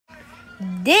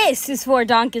This is for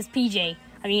Donka's PJ.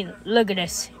 I mean, look at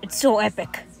this. It's so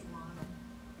epic.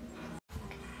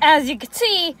 As you can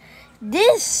see,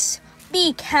 this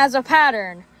beak has a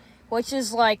pattern, which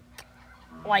is like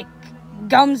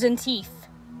gums and teeth.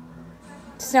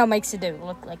 That's how it makes it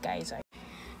look like, guys.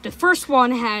 The first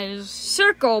one has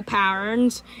circle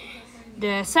patterns.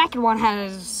 The second one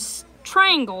has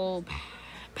triangle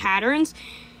patterns.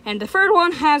 And the third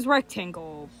one has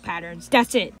rectangle patterns.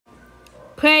 That's it.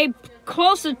 Pay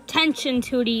close attention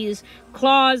to these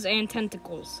claws and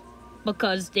tentacles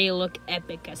because they look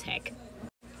epic as heck.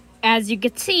 As you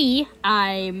can see,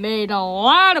 I made a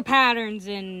lot of patterns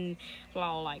in,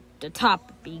 well, like the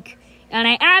top beak. And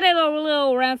I added a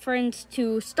little reference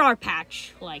to Star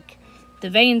Patch, like the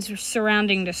veins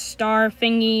surrounding the star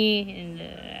thingy, and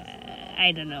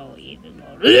I don't know.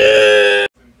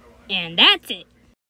 And that's it.